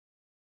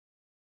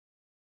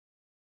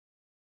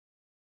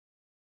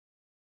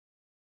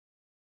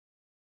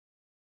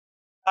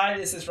Hi,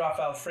 this is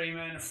Raphael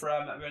Freeman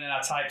from Running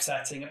Our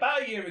Typesetting.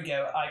 About a year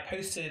ago, I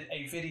posted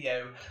a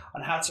video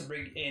on how to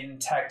bring in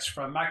text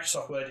from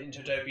Microsoft Word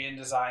into Adobe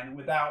InDesign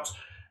without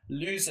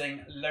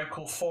losing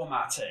local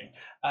formatting.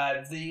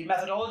 The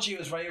methodology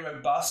was very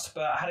robust,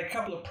 but I had a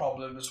couple of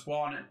problems.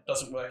 One, it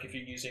doesn't work if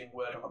you're using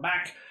Word on a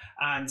Mac,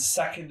 and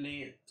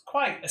secondly, it's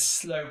quite a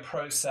slow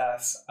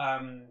process.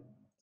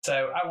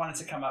 So I wanted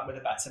to come up with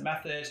a better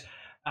method,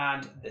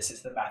 and this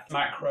is the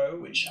macro,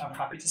 which I'm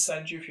happy to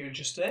send you if you're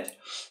interested.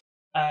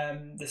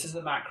 This is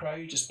the macro.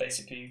 You just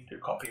basically do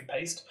copy and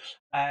paste.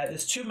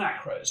 There's two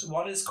macros.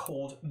 One is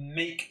called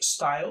make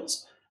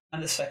styles,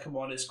 and the second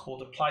one is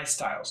called apply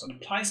styles. And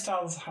apply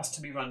styles has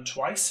to be run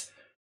twice,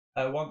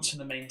 once in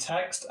the main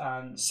text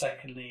and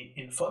secondly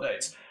in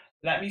footnotes.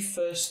 Let me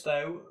first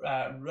though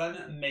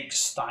run make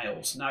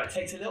styles. Now it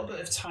takes a little bit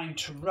of time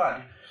to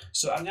run,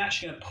 so I'm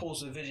actually going to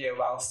pause the video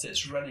whilst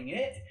it's running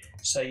it,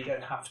 so you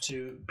don't have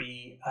to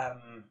be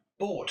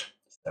bored.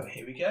 So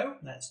here we go.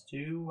 Let's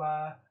do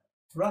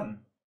run.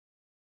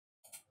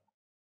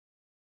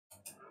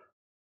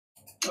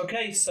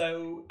 Okay,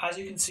 so as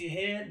you can see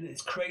here,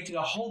 it's creating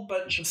a whole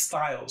bunch of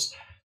styles.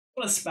 I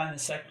want to spend a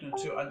second or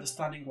two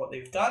understanding what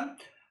they've done.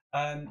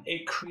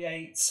 It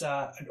creates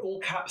an all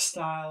caps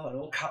style, an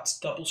all caps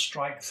double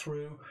strike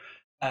through,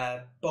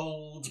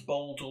 bold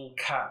all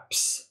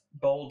caps,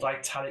 bold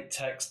italic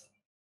text,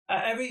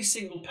 every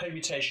single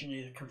permutation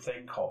you can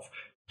think of.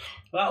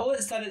 Now, all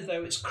it's done is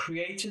though it's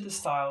created the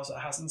styles, it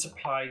hasn't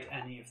applied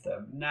any of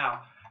them.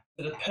 Now,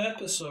 for the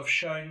purpose of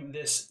showing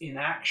this in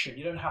action,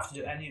 you don't have to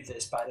do any of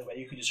this, by the way,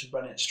 you can just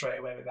run it straight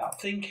away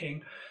without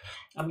thinking.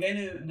 I'm going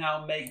to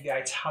now make the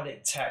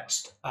italic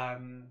text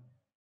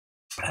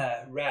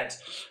red.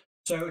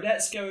 So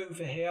let's go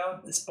over here,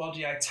 this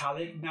body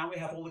italic. Now we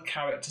have all the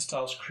character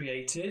styles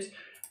created.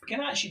 We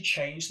can actually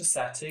change the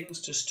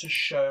settings just to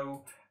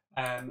show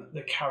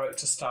the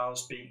character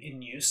styles being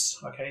in use.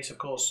 Okay, so of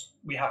course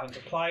we haven't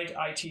applied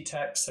IT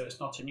text, so it's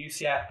not in use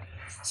yet.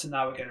 So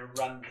now we're going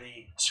to run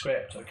the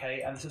script,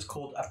 okay, and this is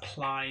called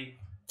apply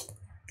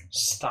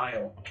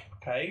style,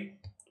 okay,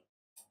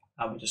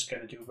 and we're just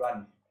going to do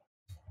run.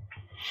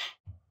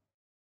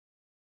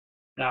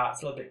 Now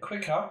it's a little bit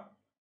quicker,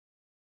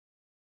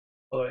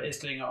 although it is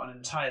doing it on an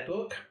entire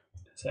book,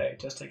 so it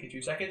does take a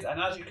few seconds.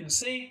 And as you can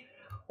see,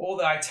 all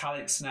the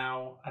italics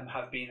now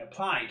have been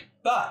applied,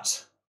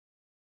 but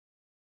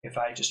if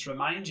I just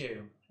remind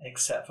you,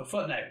 except for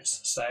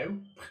footnotes. So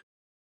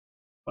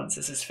once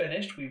this is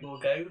finished, we will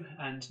go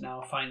and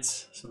now find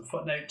some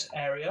footnote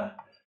area.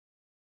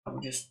 And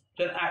we just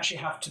don't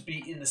actually have to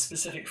be in the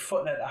specific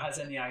footnote that has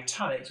any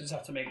italics. We just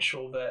have to make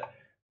sure that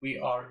we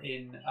are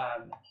in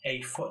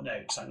a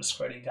footnote. So I'm just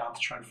scrolling down to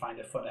try and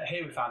find a footnote.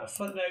 Here we found a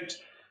footnote,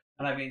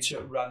 and I'm going to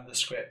run the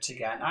script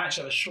again. I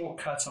actually have a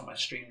shortcut on my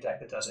Stream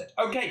Deck that does it.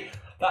 Okay,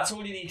 that's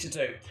all you need to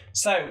do.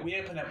 So we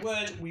open up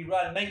Word, we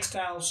run make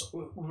styles,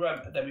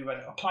 then we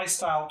run apply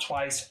style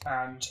twice,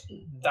 and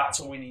that's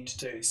all we need to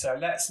do. So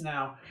let's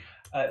now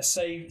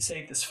save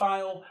this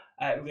file.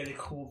 We're going to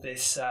call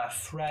this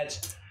Fred.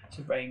 It's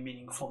a very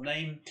meaningful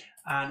name,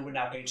 and we're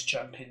now going to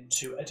jump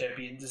into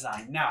Adobe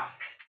InDesign. Now,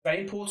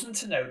 very important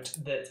to note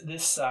that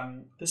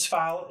this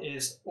file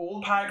is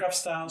all paragraph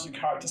styles and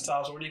character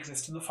styles already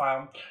exist in the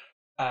file.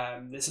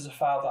 This is a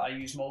file that I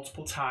use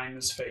multiple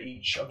times for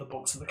each of the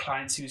books that the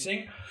client's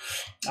using,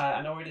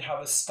 and I already have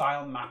a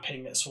style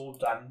mapping that's all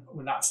done,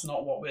 and that's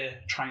not what we're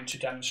trying to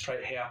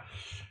demonstrate here.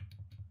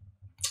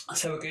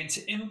 So we're going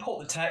to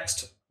import the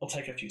text. It'll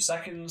take a few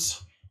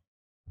seconds.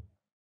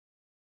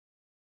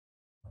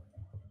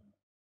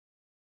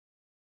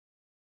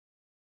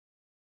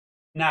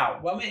 Now,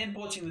 when we're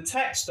importing the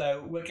text,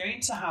 though, we're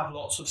going to have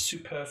lots of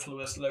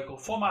superfluous local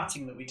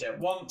formatting that we don't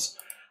want,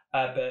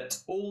 but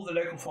all the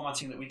local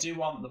formatting that we do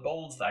want, the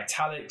bold, the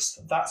italics,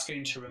 that's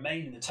going to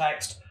remain in the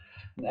text,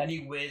 and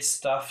any weird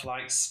stuff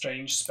like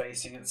strange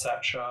spacing,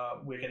 etc.,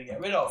 we're going to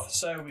get rid of.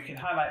 So we can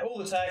highlight all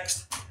the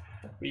text,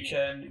 we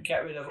can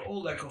get rid of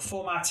all local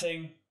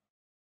formatting,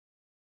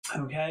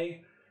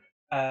 okay,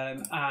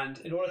 and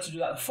in order to do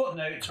that, the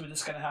footnotes, we're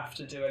just going to have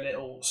to do a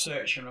little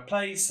search and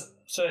replace,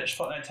 search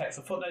footnote text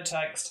for footnote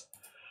text,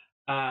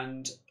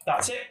 and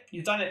that's it.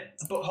 You've done it.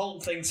 The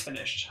whole thing's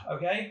finished.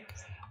 Okay.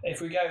 If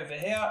we go over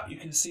here, you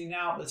can see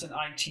now there's an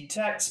IT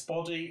text,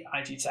 body,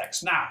 IT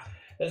text. Now,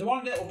 there's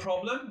one little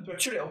problem. There are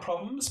two little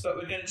problems, but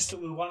we're going to just deal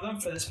with one of them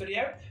for this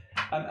video,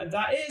 and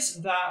that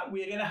is that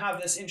we're going to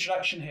have this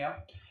introduction here,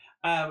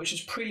 which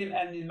is prelim,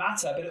 ending,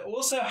 matter, but it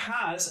also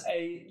has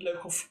a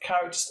local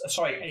character,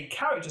 a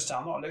character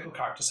style, not a local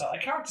character style, a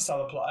character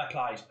style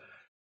applied.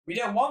 We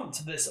don't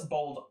want this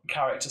bold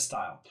character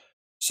style.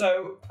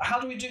 So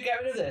how do we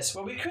get rid of this?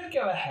 Well, we could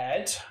go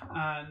ahead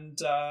and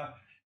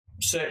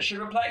search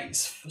and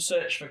replace.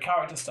 Search for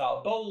character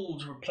style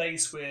bold,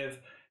 replace with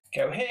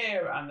go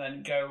here, and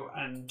then go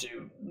and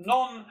do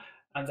none,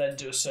 and then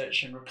do a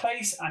search and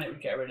replace, and it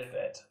would get rid of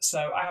it.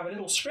 So I have a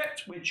little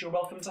script which you're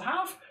welcome to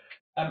have.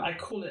 I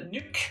call it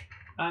nuke,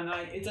 and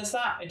it does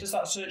that. It does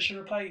that search and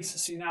replace.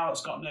 See, now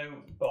it's got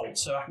no bold.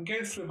 So I can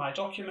go through my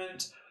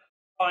document,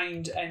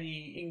 find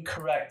any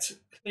incorrect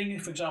thing.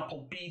 For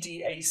example,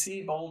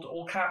 BDAC, bold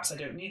all caps, I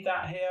don't need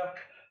that here.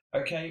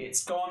 Okay,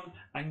 it's gone.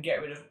 I can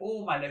get rid of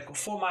all my local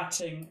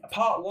formatting.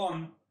 Part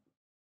 1,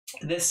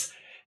 this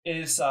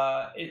is,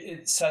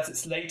 it says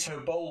it's later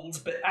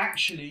bold, but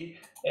actually,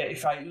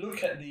 if I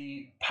look at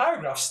the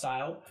paragraph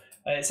style,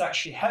 it's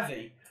actually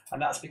heavy.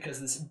 And that's because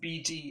this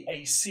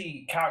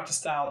BDAC character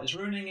style is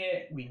ruining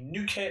it. We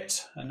nuke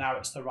it, and now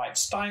it's the right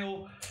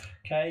style.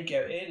 Okay,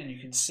 go in, and you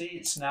can see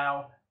it's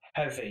now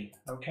heavy.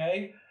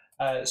 Okay,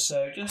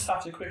 so just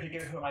have to quickly go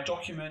through my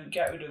document,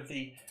 get rid of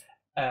the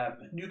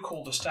nuke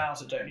all the styles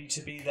that don't need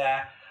to be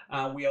there.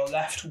 We are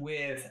left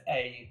with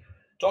a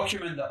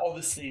document that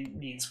obviously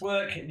needs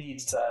work. It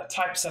needs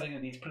typesetting.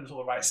 It needs putting all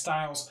the right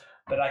styles.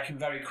 But I can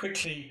very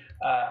quickly,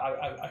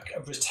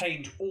 I've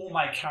retained all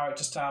my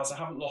character styles. I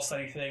haven't lost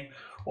anything.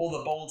 All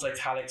the bolds,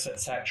 italics,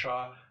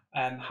 etc.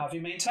 Have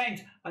you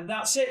maintained? And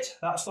that's it.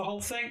 That's the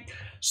whole thing.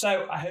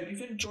 So I hope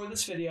you've enjoyed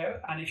this video.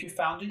 And if you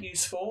found it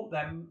useful,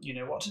 then you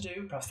know what to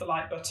do. Press the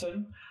like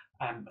button.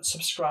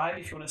 Subscribe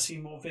if you want to see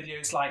more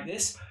videos like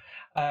this.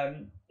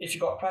 If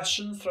you've got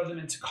questions, throw them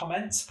into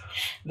comments.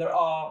 There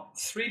are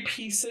 3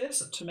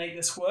 pieces to make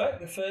this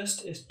work. The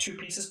first is 2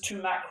 pieces, 2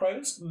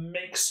 macros: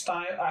 make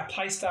style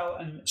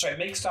and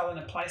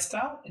apply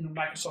style in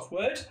Microsoft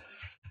Word,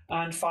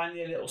 and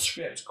finally a little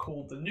script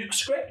called the nuke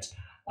script.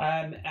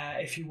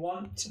 If you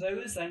want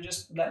those, then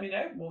just let me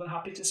know. More than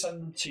happy to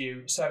send them to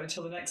you. So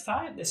until the next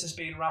time, this has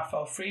been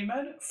Raphael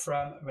Freeman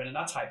from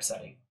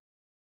Typesetting.